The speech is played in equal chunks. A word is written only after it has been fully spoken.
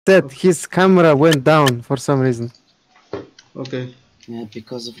That his camera went down for some reason. Okay. Yeah,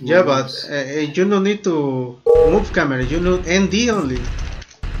 because of Yeah, but mouse. you don't need to move camera. You know ND only.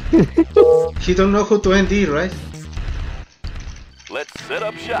 He don't know how to ND, right? Let's set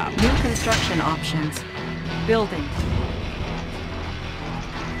up shop. New construction options. Building.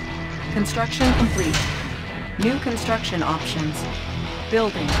 Construction complete. New construction options.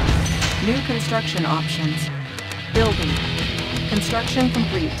 Building. New construction options. Building. Construction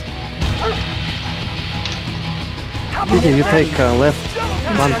complete. Okay, you take left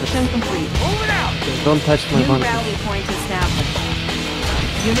Construction advantage. complete. Don't touch my New vantage. rally point established.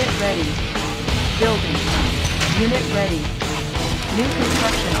 Unit ready. Building. Unit ready. New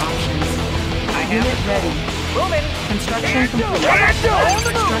construction options. Unit ready. Construction complete.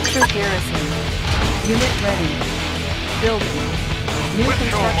 Structure garrison. Unit ready. Building. New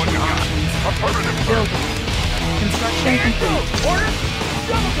construction options. Building. Construction complete.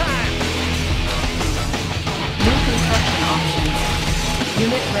 New construction options.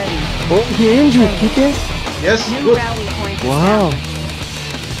 Unit ready. Oh, he injured, Kike? Yes, New good. rally point Wow.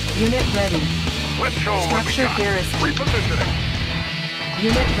 established. Unit ready. Let's show what we Structure got. garrison. Repositioning.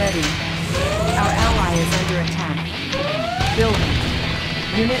 Unit ready. Our ally is under attack. Building.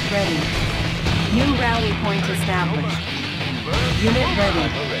 Unit ready. New rally point established. Unit ready.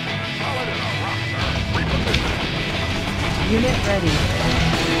 Unit ready.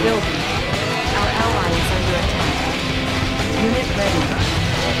 Building. Our ally is under attack. Unit ready.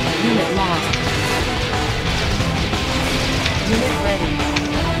 Unit lost. Unit ready.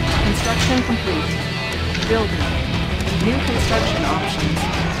 Construction complete. Building. New construction options.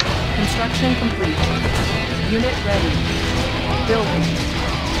 Construction complete. Unit ready. Building.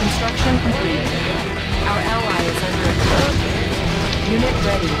 Construction complete. Our ally is under attack. Unit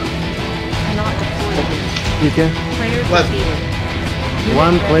ready. Cannot deploy here. Kike? Player What? defeated. Unit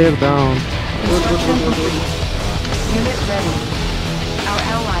One ready. player down. Construction complete. Unit ready. Our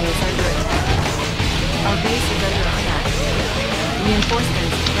ally is under attack. Our base is under attack.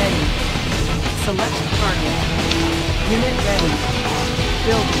 Reinforcements ready. Select target. Unit ready.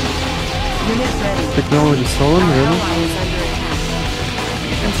 Building. Unit ready. Technology stolen, Our really? ally is under attack.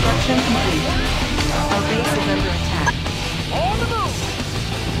 Construction complete. Our base is under attack. On the move.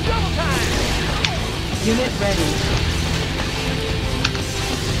 Double time. Unit ready.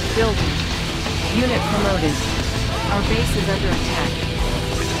 Building. Unit promoted. Our base is under attack.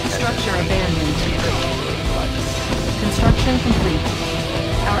 Structure abandoned. Construction complete.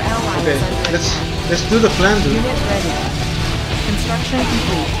 Our ally Okay, is under attack. let's do the plan, dude. Unit ready. Construction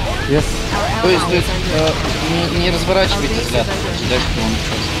complete. Yes. Our То есть, ally is under attack. не разворачивайте взгляд. Ждать, что он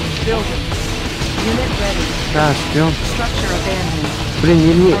сейчас. Building. Unit ready. Да, ждем. Structure abandoned. Блин,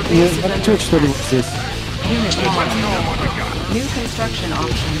 не разворачивать, что ли, вот здесь? Unit lost. New construction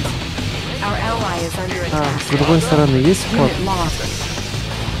options. Our ally is under А, attack. с другой стороны есть вход? Unit lost.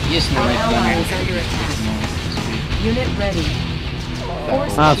 Есть Our на ally экране. is under attack. Unit ready.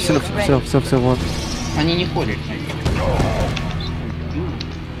 Force А, shield ready. все, вот. Они не ходят.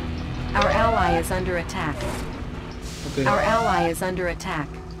 Our ally is under attack. Okay. Our ally is under attack.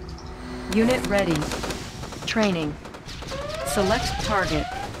 Unit ready. Training. Select target.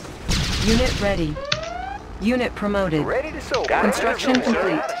 Unit ready. Unit promoted. Ready to sow. Construction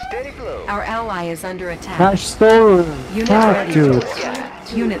complete. Steady flow. Our ally is under attack. Cash stolen! Unit Fuck, ready. dude.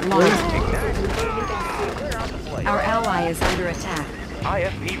 Unit lost. Our ally is under attack.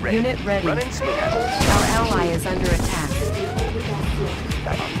 IFV ready. Unit ready. Running smooth. Our ally is under attack.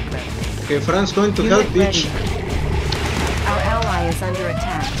 Okay, Fran's going to Unit help ready. each. Our ally is under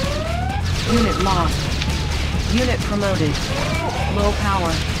attack. Unit lost. Unit promoted. Low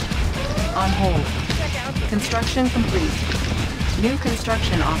power. On hold. Construction complete. New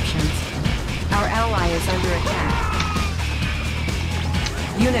construction options. Our ally is under attack.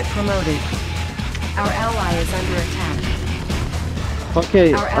 Unit promoted. Our ally is under attack.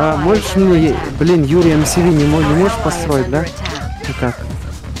 Окей, Our а ally можешь is under мне... attack. Блин, Юрий, МСВ не Our можешь ally is построить, under да? attack. Никак.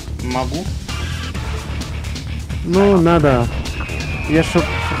 Могу. Ну, надо. Я чтоб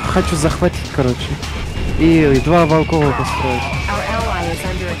хочу захватить, короче. И два Волкова построить. Our ally is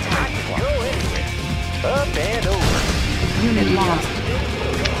under attack. Up and over. Unit lost.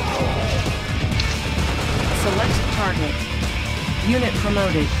 Select target. Unit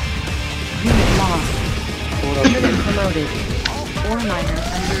promoted. Unit lost. Unit promoted. Ore miner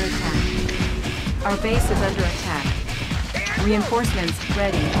under attack. Our base is under attack. Reinforcements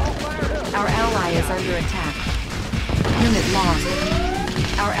ready. Our ally is under attack. Unit lost.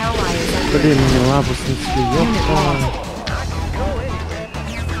 Our ally is under Блин, attack. мне лабу снесли, Unit ёпта. lost.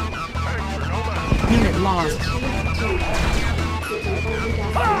 Unit lost.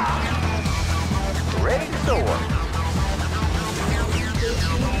 Ready to soar.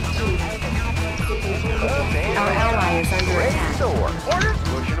 Our ally is under Ready to attack. soar. Order.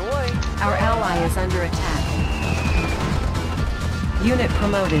 Pushing away. Our ally is under attack. Unit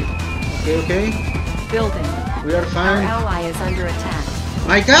promoted. Okay. Building. We are Our fine. ally is under attack.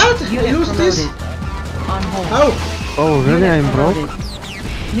 My god! I Unit lose promoted. this! On hold. How? Oh, really? Unit I'm broke?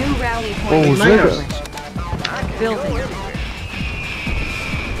 promoted. New rally Oh, point miners. established. Building.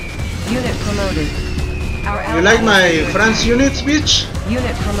 Unit promoted. Our You ally like is my under France units, bitch? attack.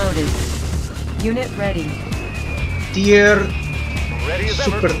 Unit promoted. Unit ready. Tier... Ready as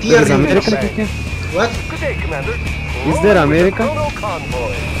Super ever. tier There is units. American here? What? Good day, Commander. Is there America? Chrono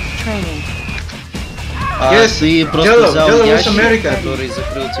convoy. Training. Yes, Ты просто Jello, взял Jello is ящик, America. который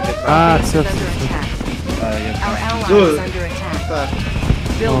закрыл тебе Our Ah, base is so- under attack. Our ally Dude. is under attack. Fuck.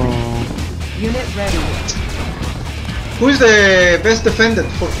 Building. Oh. Unit ready. Who is the best defendant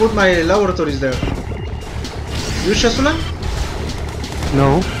for put my laboratories there? You, Shasula?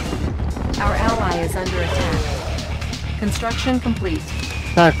 No. Our ally is under attack. Construction complete.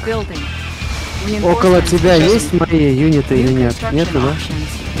 Так, Building. около Reinforcements. тебя есть мои юниты или New нет? construction Нету, да? options.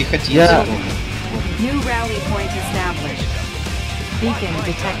 пехотинцев. Я- New rally point established. Beacon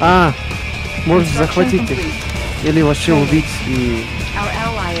detected. А, может Construction захватить их? complete. Или вообще убить и... Our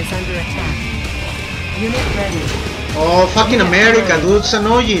ally is under attack. Unit ready. Oh, fucking America, dude. It's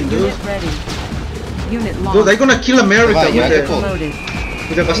annoying, dude. Unit ready. Unit lost. Dude, I'm gonna kill America Давай, я with the, готов. Promoted.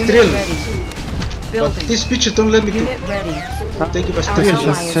 with the Unit Bastille. ready. But Building. these bitches don't let me to Unit ready. take a Our Bastille.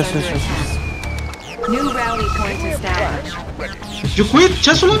 ally is Сейчас, under сейчас. attack. New rally point established. You quit,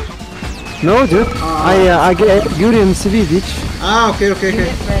 Shasula? No, dude. I get Yuri and CV, bitch. Ah, okay, okay, okay.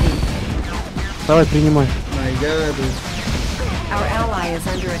 Unit ready. Давай, принимай. My god, dude. Our ally is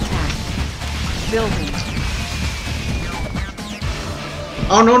under attack. Building.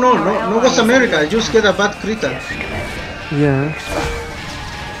 Oh, no, no, no, no was America. I just get a bad crita. Yeah.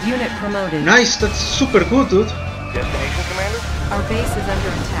 Unit promoted. Nice, that's super good, dude. Destination, Commander. Our base is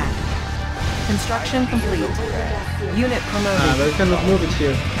under attack. Construction complete. Unit Ah, promoted. but I cannot move it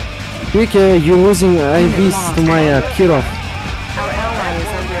here. Quick, you're losing IVs to my Kirov. Our ally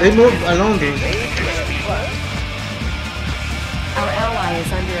is under They attack. move alone, dude. Our ally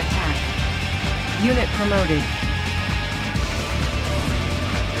is under attack. Unit promoted.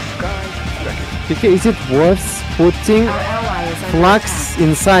 Okay, is it worth putting Our ally is under flags attack.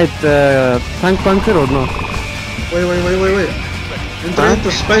 inside tank bunker or no? Wait. I'm trying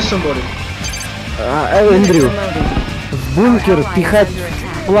to spy somebody. Unit Эндрю, promoted. в бункер пихать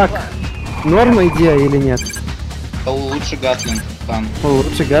флаг норма идея или нет? Лучше Гатлинг, там, О,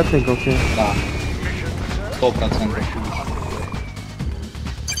 лучше Гатлинг, окей. да. 100%.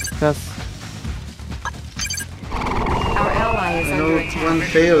 Сейчас. Our ally is I under know attack. one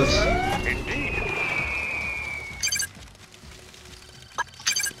fails.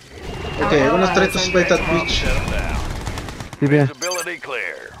 Okay, I'm gonna try to spy that bitch. Тебе Visibility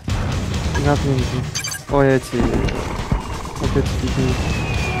clear. Гатлинги. Ой, эти... Вот эти фигни.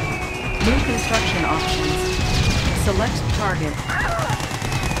 New construction options. Select target.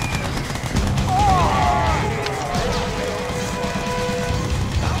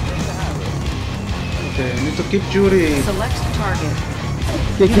 Okay, I need to keep Yuri. Select target.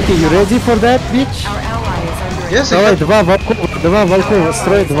 Kiki, you ready for that, bitch? Our ally is under Yes, I Давай, have. два Волкова,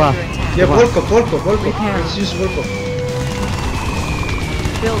 строй два. Yeah, Два. Volkov. Repair. Let's use Volkov.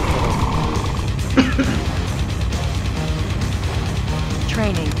 Building.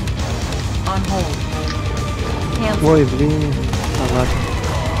 Training. On hold. Cancel. Ой, блин. А, ладно.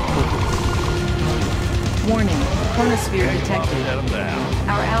 Warning. Chronosphere detected. Set them down.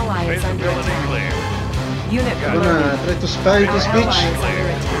 Our ally is under Visibility attack. clear. Unit I'm promoted. gonna try to spy Our this ally bitch. is under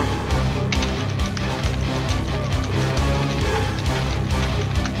attack.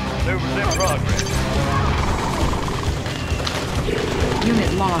 Maneuvers in progress.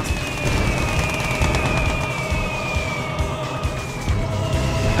 Unit lost.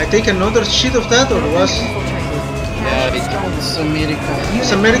 I take another sheet of that, or was Infiltrated. Я Cache stolen. с Америка.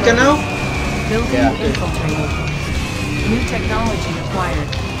 it's America now? Building Yeah. infiltrated. New technology acquired.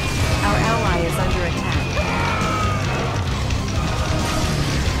 Our ally is under attack.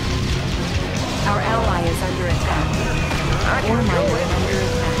 Our ally is under attack. Ore miner is under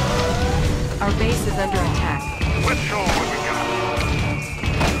attack. Our base is under attack. Let's show 'em what we got.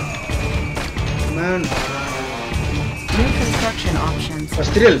 Man, New construction options.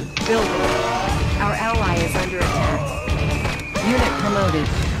 Bastille. Building. Our ally is under attack. Unit promoted.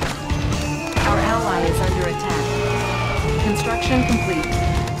 Our ally is under attack. Construction complete.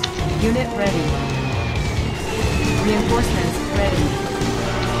 Unit ready. Reinforcements ready.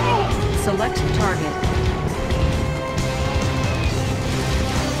 Select target.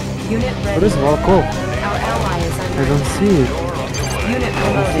 Unit Where ready. is Volkov? Our ally is I under don't attack. see it. Unit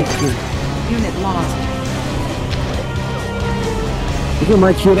promoted. Unit lost. Is it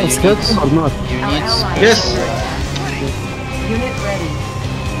my hero skeleton or not? You Our need ally Yes. is under attack. Unit ready.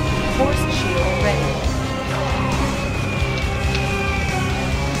 Force shield ready.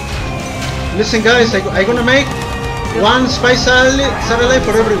 Listen, guys, I'm gonna make one spy satellite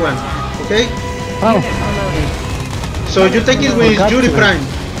for everyone. Okay? Oh, Unit promoted. So you take it with Yuri Prime,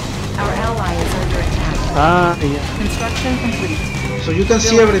 Our ally is under attack. yeah. Construction complete. so you can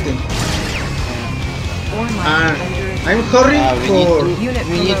see everything. Ore mine And under attack. I'm hurrying for.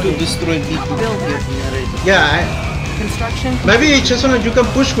 we need to destroy big Building. Yeah, Construction maybe Chesona, you can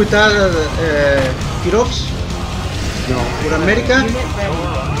push with other heroes No. for America. Unit ready.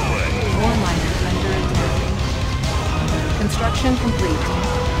 Ore miner under attack. Construction complete.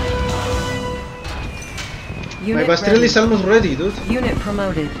 My Unit Bastille ready. is almost ready, dude. Unit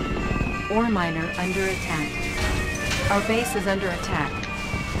promoted. Ore miner under attack. Our base is under attack.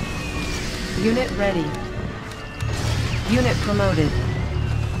 Unit ready. Unit promoted.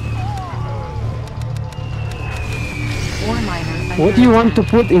 Ore miner under What do you want to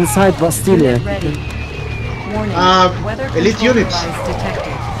attack. put inside Bastille? Unit ready. Warning. Weather elite control units. device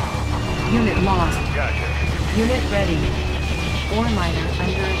detected. Unit lost. Unit ready. Ore miner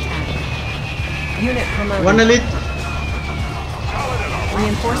under attack. Unit promoted. One elite.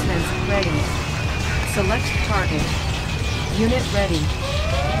 Reinforcements ready. Select target. Unit ready.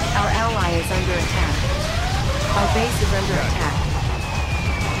 Our ally is under attack. Our base is under attack.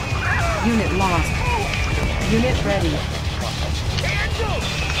 Unit lost. Unit ready.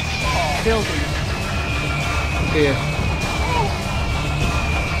 Building. Okay.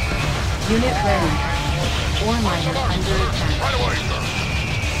 Unit ready. Ore miner under attack.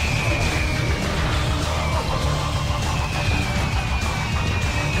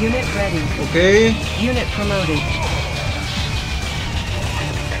 Unit ready. Okay. Unit promoted.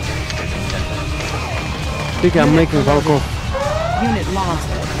 I think I'm making Volkov. Unit lost.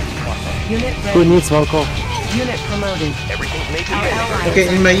 Unit Who ready. needs Volkov? Unit promoted. Our ally Okay,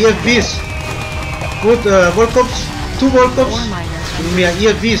 is in my EFVs, put Volkovs, 2 Volkovs ore miners. in my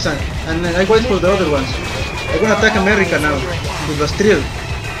EFVs, and I wait for the other ones. I'm gonna attack America now with Bastille.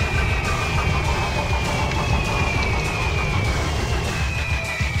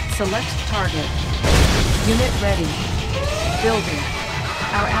 Select target. Unit ready. Building.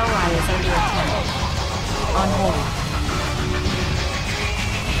 Our ally is under attack. On hold.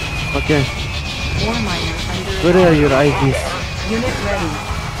 Okay. Ore miner under Where attack. are your IDs? Unit ready.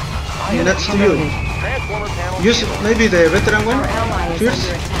 Unit Next to you. promoted. Use maybe the veteran one Our ally is first.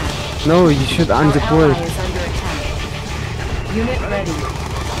 under attack. No, you should Our undeploy. ally is under attack. Unit ready.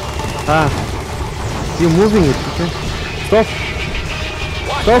 Ah. You're moving it, okay? Stop.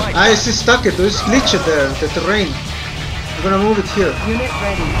 Stop. Ah, it's stuck, it's glitched the terrain. I'm gonna move it here. Unit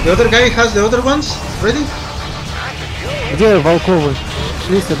ready. The other guy has the other ones ready? Где Волковы?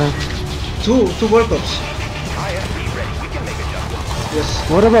 Шли сюда. Two Volkovs. Yes.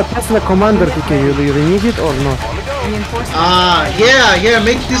 What about Tesla Commander, PK? You need it or not? Reinforcements. Yeah,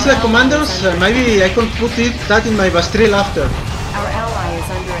 make this like commanders. Maybe I can put that in my Bastille after. Our ally is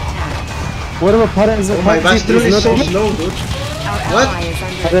under attack. What about Parazit? Oh, my Bastille is so not slow, dude. Our What? ally is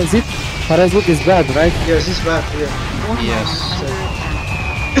under Parazit? Parazit is bad, right? Yes, it's bad. Yeah. Ore miner Yes. under attack.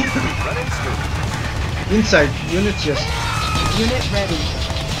 Inside units, yes. Unit ready.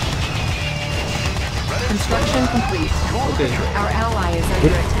 Construction complete. Okay. Our ally is under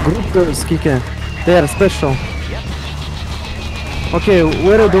attack. Group girls, Kike. They are special. Okay,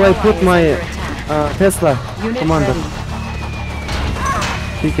 where do I put my Tesla Unit Commander? ready.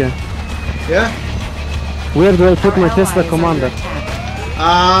 Kike. Yeah. Where do I put Our my ally Tesla is Commander? under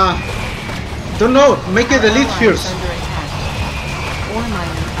attack. Don't know. Make it Our elite ally is first. under attack. Ore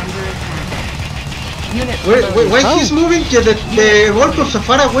miner under attack. Unit Why promoted. he's moving? The Volkovs are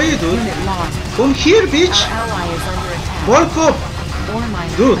far away, dude. Unit lost. Come here, bitch. Our ally is under attack. Volkov, Ore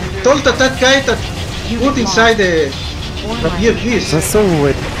miner dude. under Told that guy that put inside the Ore miner. BFVs.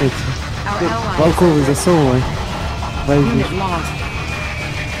 Засовывает эти. Our ally is Волковы under засовывай. attack. Возьми. Unit lost.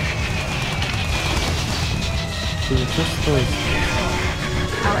 Что стоит?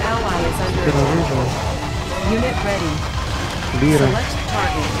 Our ally is under attack. Терроризм. Unit ready. Бира. Select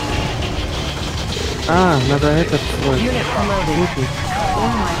target. А, надо этот свой. Unit promoted. Лутник.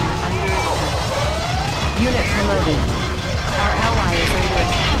 Ore miner under attack. Unit promoted. Our ally is under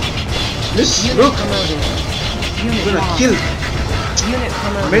attack. Let's Unit look. promoted. Unit We're gonna lost. kill Unit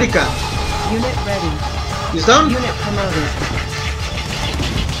promoted. America. Unit ready. It's down. Unit promoted.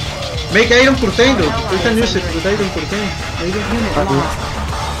 Make iron curtain, dude. We can use it with iron curtain. Maybe. Unit lost.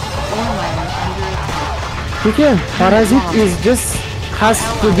 Ore miner under attack. Kike, Parasite is just has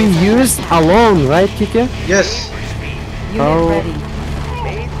to be used alone, right, Kike? Yes. Unit Oh. ready.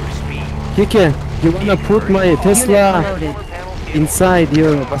 Kike, you wanna put my Unit Tesla promoted. inside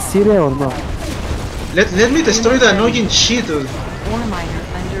your Bastille or not? Let me destroy the annoying shit, dude. Ore miner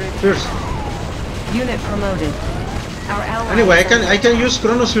under attack. First. Unit promoted. Our ally Anyway, is under I can use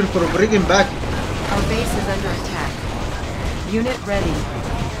Chronosphere for bringing back. Our base is under attack. Unit ready.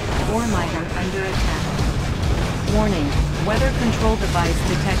 Ore miner under attack. Warning. Weather control device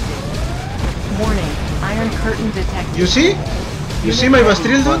detected. Warning. Iron curtain detected. You see? You see my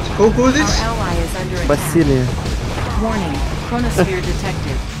Bastille, dude? How good it Our is? ally is under attack. Bastille. Warning. Chronosphere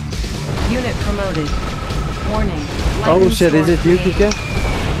detected. Unit promoted. Warning. Oh lightning shit, is storm it you, created.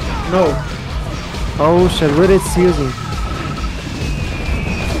 Kike? No. Oh shit, what it's using?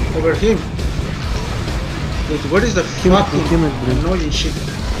 Over him. Dude, what is the Kill it, fucking kill it, bro. annoying shit?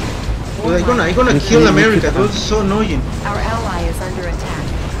 Dude, I'm gonna kill America, dude. It's so annoying. Our ally is under attack.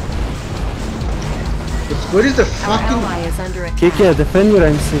 Dude, what is the Our fucking... ally is under attack. Kike, defend your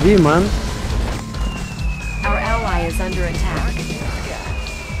MCV, man. Our ally is under attack.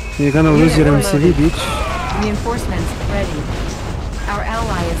 You're gonna lose your Unit MCV, promoted. bitch. Reinforcements ready. Our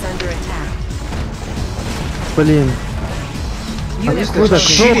ally is under attack. Блин, Unit the откуда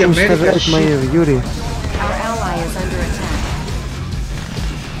shit кто America уничтожает shit? мои Юри? Our ally is under attack.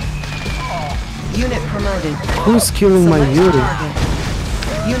 Unit promoted. Who's killing my Select Yuri? target.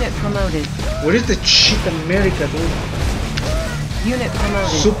 Unit promoted. What is the shit America, dude? Unit promoted.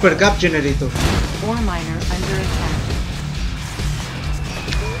 Super gap generator. Ore miner under attack.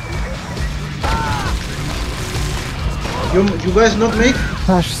 You guys not make?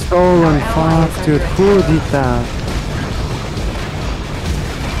 Flash stolen, fuck dude, who did that?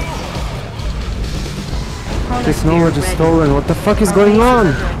 Chronosphere Technology ready. stolen, what the fuck is Our going base on?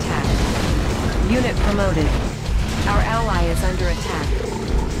 Under attack. Unit promoted. Our ally is under attack.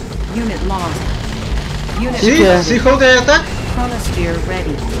 Unit lost. Unit See? Yeah. See how they attack? Chronosphere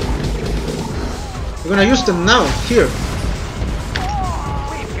ready. We're gonna use them now. Here.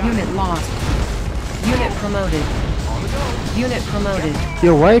 Unit lost. Unit promoted. Unit promoted.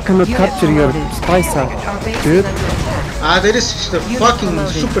 Yo, why I cannot Unit capture your promoted. spy sat? Our base Dude, is under attack. Ah, there is the Unit fucking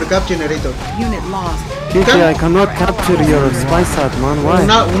promoted. super gap generator. Unit lost. Kiki, I cannot capture your spy sat, man, why? Un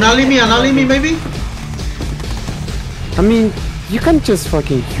alimi maybe? I mean, you can just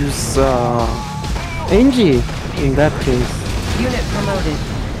fucking use Angie in that case. Unit promoted.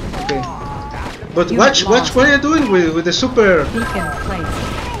 Okay. But Unit watch lost. what are you doing with the super... Beacon placed.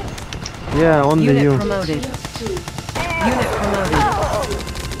 Yeah, only Unit you. promoted. Unit promoted.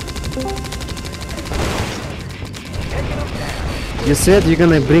 You said you're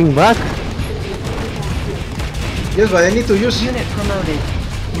gonna bring back? Yes, but I need to use... Unit promoted.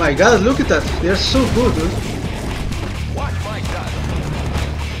 My god, look at that. They're so good, dude.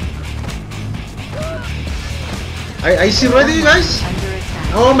 I see ready, you guys? Under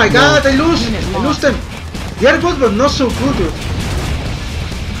attack. Oh my god, I lose! Unit I lose lost. them! They are good, but not so good, dude.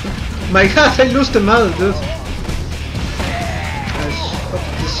 My god, I lose them all, dude. Guys, fuck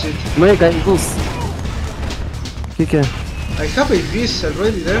this shit. Mega Eagles. Kiki, I have a beast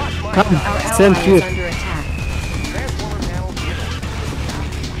already there. come, Our send ally is here. under attack.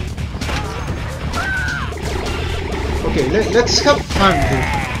 Okay, let's have fun, dude.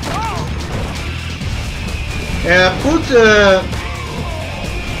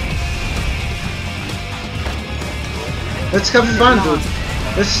 Let's have fun, dude.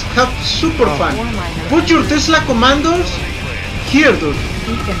 Let's have super fun. Ore miner Put your Tesla commandos here, dude.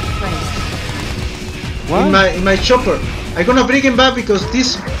 beacon placed. What? In my chopper. I'm gonna bring him back because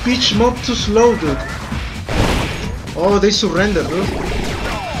this bitch moved too slow, dude. Oh, they surrender, dude.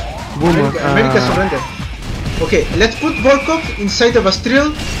 Boomer. America surrender. Okay, let's put Volkov inside the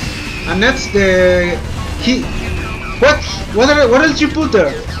Bastille, and that's the What else you put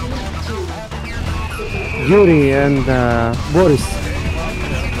there? Yuri and Boris.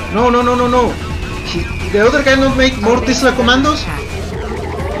 No. The other guy not make more Tesla commandos?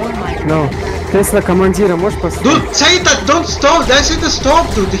 Ore miner. No. Tesla командира, можешь поставить? Dude, say that don't stop. That's it,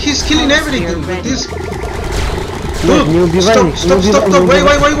 stop, dude. He's killing everything with this. Нет, не Dude, убивай, не stop. убивай, не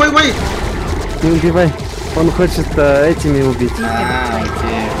Wait. убивай. Не убивай. Он хочет этими убить.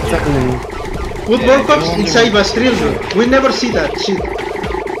 Специальными. Put Volkovs inside Bastille, dude. We never see that shit.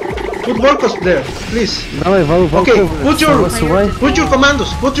 Put Volkovs there, please. Давай, Okay, Волков, put your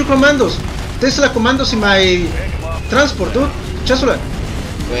commandos. Tesla commandos in my transport, dude. Chasula.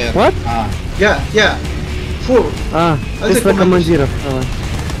 Where? What? Ah, Yeah. Full. А, А ты ты свой командиров. Давай.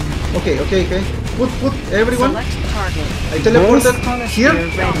 Okay, okay, okay. Put everyone. Select target. I teleported Chronosphere here.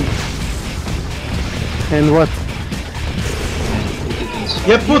 ready. And what?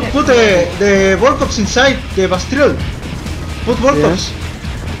 Yeah, put the Volkovs inside the Bastille. Put Volkovs.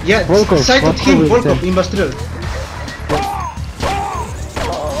 Yeah, Volkov, inside of him, Volkov is Volkov there. in Bastille.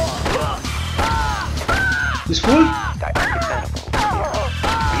 Is full?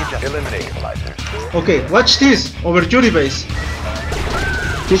 Eliminate splicers. Okay, watch this over Yuri base.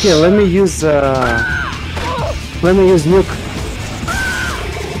 Okay, let me use nuke.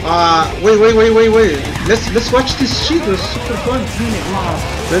 Wait. Let's watch this shit. It's super fun. Unit lost.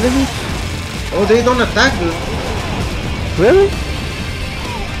 Really? Oh, they don't attack, dude. Really?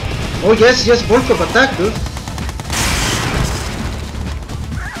 Oh yes, Volkov attack, dude.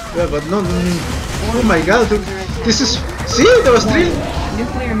 Yeah, but no. Oh my god, dude. This is. See, there was three.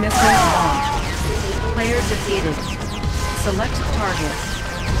 Nuclear missile launched. Player defeated. Select target.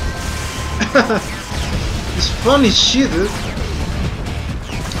 It's funny shit, dude.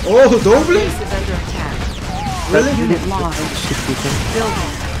 Oh, double? Base is under attack. Really? Unit lost. Shit, people.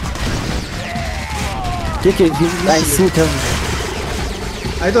 Building. Okay, I see them.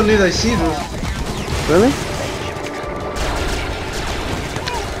 I don't need IC, dude. Really?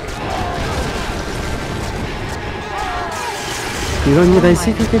 You don't need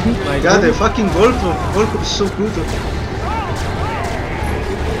IC, KKB? My god, the fucking Volkov is so good, dude.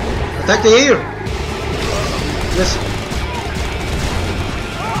 Attack the air! Yes.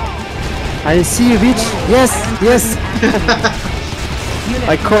 I see you, bitch. Yes, yes. Unit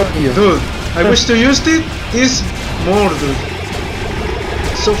I caught you. Dude, I wish to use this more, dude.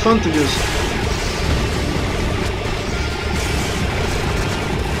 It's so fun to use.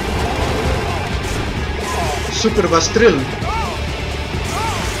 Super Bastille.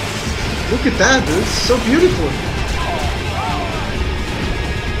 Look at that, dude. It's so beautiful.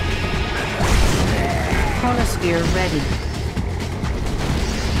 Chronosphere ready.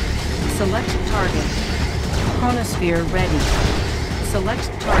 Select target. Chronosphere ready. Select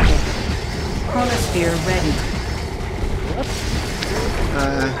target. Chronosphere ready.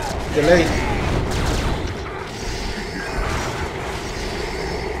 Delay.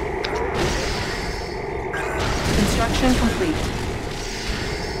 Construction complete.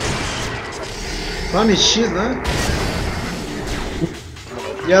 Funny shit, huh?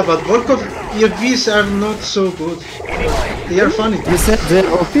 Yeah, but Volkov EFVs are not so good. They are funny. You said they're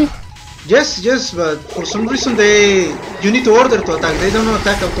OP? Yes, but for some reason you need to order to attack. They don't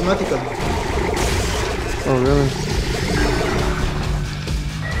attack automatically. Oh, really?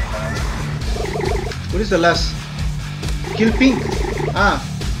 What is the last? Kill pink. Ah,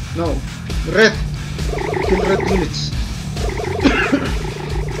 no. Red. Kill red units.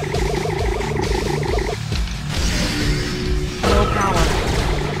 Low power.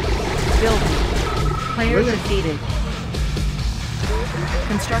 Building. Player Really? defeated.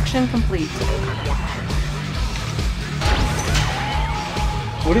 Construction complete.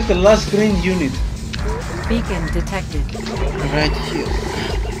 What is the last green unit? Beacon detected. Right here.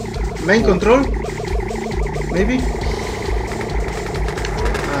 Main control? Maybe?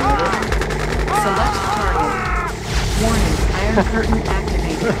 Select target. Warning, Iron Curtain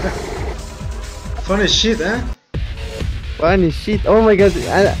activated. Funny shit, eh? Funny shit. Oh my god.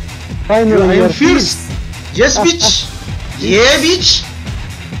 I Finally, am you're fierce! Yes, bitch! Yeah, bitch!